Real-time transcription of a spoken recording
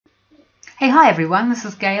Hey, hi everyone, this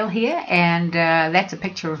is Gail here, and that's a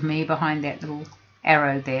picture of me behind that little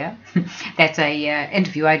arrow there. That's a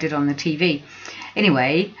interview I did on the TV.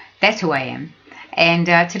 Anyway, that's who I am. And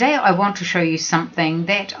today I want to show you something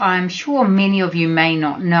that I'm sure many of you may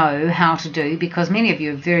not know how to do, because many of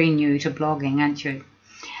you are very new to blogging, aren't you?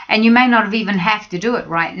 And you may not even have to do it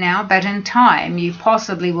right now, but in time you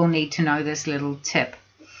possibly will need to know this little tip.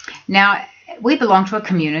 Now, we belong to a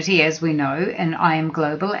community, as we know, in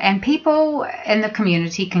IMGlobal, and people in the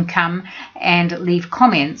community can come and leave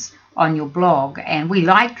comments on your blog, and we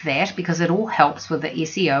like that because it all helps with the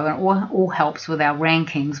SEO and all helps with our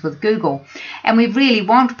rankings with Google. And we really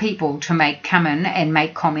want people to come in and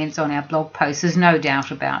make comments on our blog posts. There's no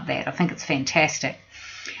doubt about that. I think it's fantastic.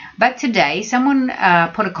 But today someone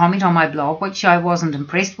put a comment on my blog which I wasn't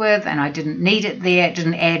impressed with, and I didn't need it there. It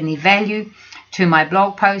didn't add any value to my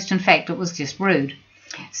blog post. In fact, it was just rude.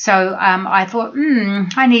 So I thought,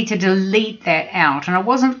 I need to delete that out, and I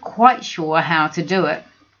wasn't quite sure how to do it.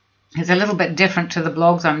 It's a little bit different to the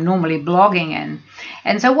blogs I'm normally blogging in.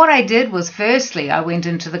 And so what I did was, firstly, I went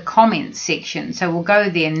into the comments section. So we'll go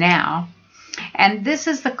there now. And this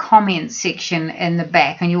is the comments section in the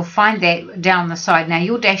back, and you'll find that down the side. Now,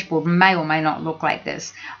 your dashboard may or may not look like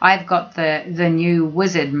this. I've got the new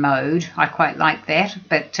wizard mode. I quite like that,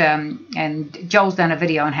 but and Joel's done a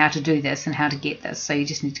video on how to do this and how to get this, so you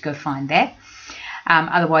just need to go find that.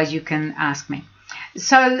 Otherwise, you can ask me.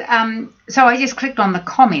 So I just clicked on the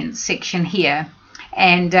comments section here,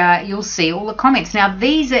 and you'll see all the comments. Now,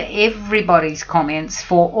 these are everybody's comments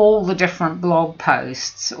for all the different blog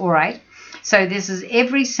posts, all right? So this is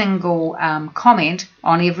every single comment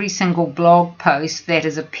on every single blog post that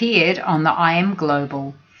has appeared on the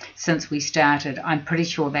IMGlobal since we started. I'm pretty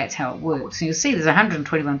sure that's how it works. So you'll see there's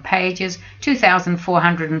 121 pages,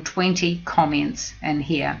 2,420 comments in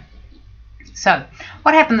here. So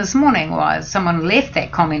what happened this morning was someone left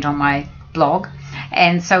that comment on my blog,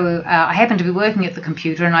 and so I happened to be working at the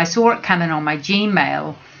computer and I saw it come in on my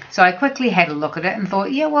Gmail. So I quickly had a look at it and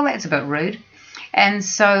thought, yeah, well, that's a bit rude. And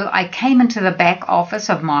so I came into the back office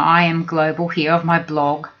of my IMGlobal here, of my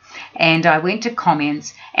blog, and I went to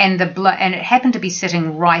comments, and it happened to be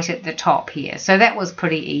sitting right at the top here. So that was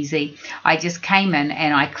pretty easy. I just came in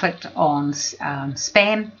and I clicked on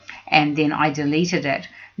spam, and then I deleted it.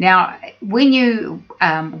 Now, when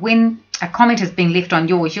a comment has been left on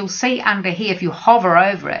yours, you'll see under here, if you hover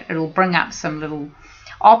over it, it'll bring up some little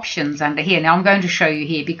options under here. Now, I'm going to show you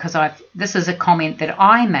here because this is a comment that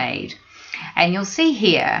I made. And you'll see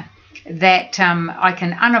here that I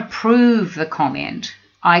can unapprove the comment.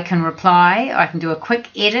 I can reply. I can do a quick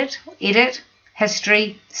edit,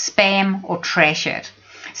 history, spam, or trash it.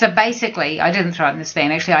 So basically, I didn't throw it in the spam.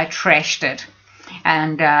 Actually, I trashed it.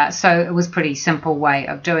 And so it was a pretty simple way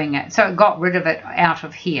of doing it. So it got rid of it out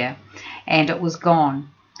of here, and it was gone.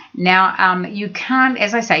 Now, you can't,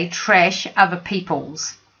 as I say, trash other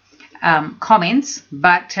people's comments,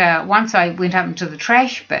 but once I went up into the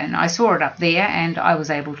trash bin, I saw it up there, and I was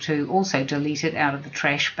able to also delete it out of the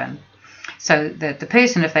trash bin, so that the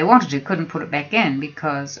person, if they wanted to, couldn't put it back in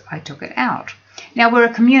because I took it out. Now, we're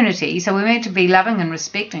a community, so we're meant to be loving and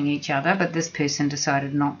respecting each other, but this person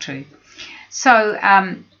decided not to. So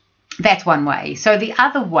that's one way. So the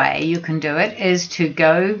other way you can do it is to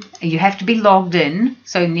go, you have to be logged in,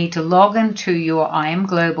 so you need to log into your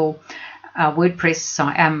IMGlobal WordPress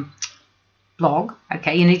site, blog.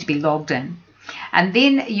 Okay, you need to be logged in, and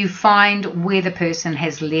then you find where the person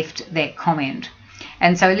has left that comment.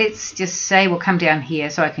 And so let's just say we'll come down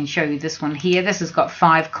here so I can show you this one here. This has got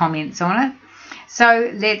 5 comments on it.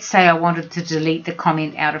 So let's say I wanted to delete the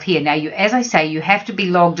comment out of here. Now, as I say, you have to be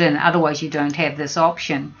logged in, otherwise you don't have this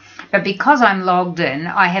option. But because I'm logged in,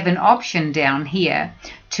 I have an option down here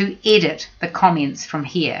to edit the comments from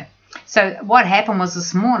here. So what happened was,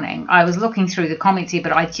 this morning I was looking through the comments here,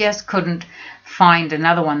 but I just couldn't find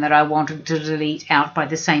another one that I wanted to delete out by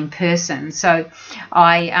the same person. So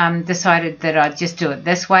I decided that I'd just do it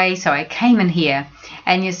this way. So I came in here,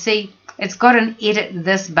 and you see it's got an edit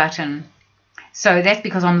this button. So that's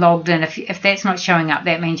because I'm logged in. If that's not showing up,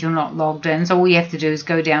 that means you're not logged in. So all you have to do is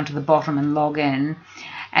go down to the bottom and log in.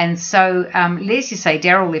 And so let's just say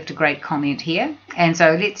Daryl left a great comment here. And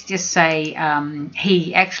so let's just say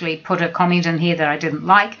he actually put a comment in here that I didn't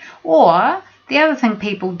like. Or the other thing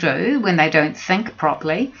people do when they don't think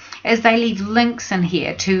properly is they leave links in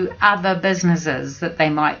here to other businesses that they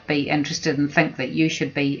might be interested in, think that you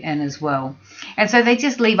should be in as well. And so they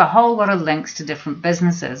just leave a whole lot of links to different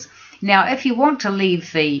businesses. Now, if you want to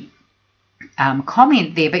leave the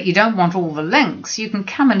comment there, but you don't want all the links, you can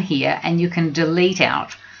come in here and you can delete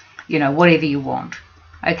out, whatever you want.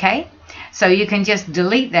 Okay, So you can just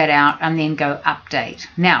delete that out and then go update.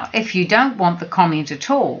 Now, if you don't want the comment at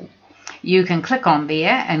all, you can click on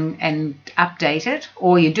there and update it,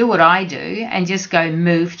 or you do what I do and just go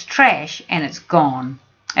move to trash and it's gone.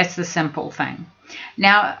 That's the simple thing.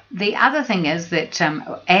 Now, the other thing is that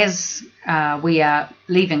as we are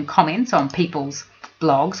leaving comments on people's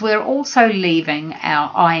blogs, we're also leaving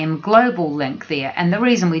our IMGlobal link there. And the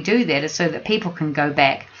reason we do that is so that people can go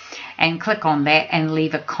back and click on that and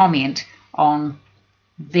leave a comment on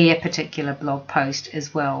their particular blog post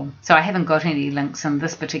as well. So I haven't got any links in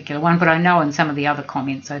this particular one, but I know in some of the other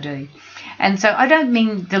comments I do. And so I don't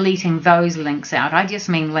mean deleting those links out. I just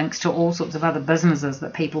mean links to all sorts of other businesses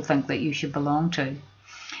that people think that you should belong to.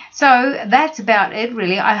 So that's about it,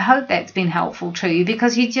 really. I hope that's been helpful to you,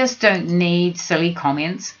 because you just don't need silly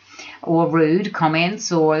comments or rude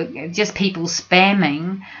comments or just people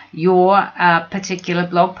spamming your particular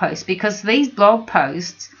blog post, because these blog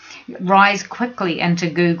posts rise quickly into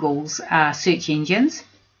Google's search engines.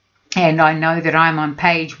 And I know that I'm on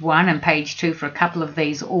page 1 and page 2 for a couple of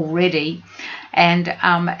these already.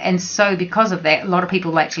 And so because of that, a lot of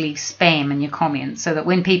people actually spam in your comments, so that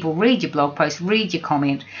when people read your blog post, read your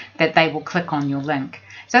comment, that they will click on your link.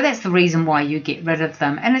 So that's the reason why you get rid of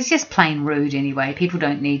them. And it's just plain rude anyway. People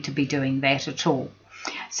don't need to be doing that at all.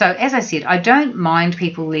 So as I said, I don't mind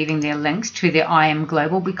people leaving their links to their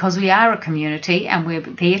IMGlobal, because we are a community and we're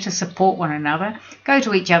there to support one another, go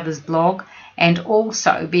to each other's blog, and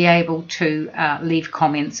also be able to leave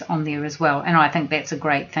comments on there as well. And I think that's a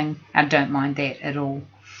great thing. I don't mind that at all.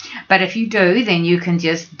 But if you do, then you can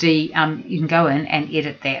just you can go in and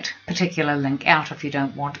edit that particular link out if you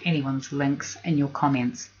don't want anyone's links in your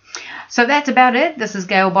comments. So that's about it. This is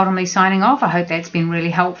Gail Bottomley signing off. I hope that's been really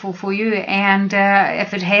helpful for you. And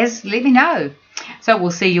if it has, let me know. So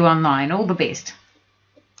we'll see you online. All the best.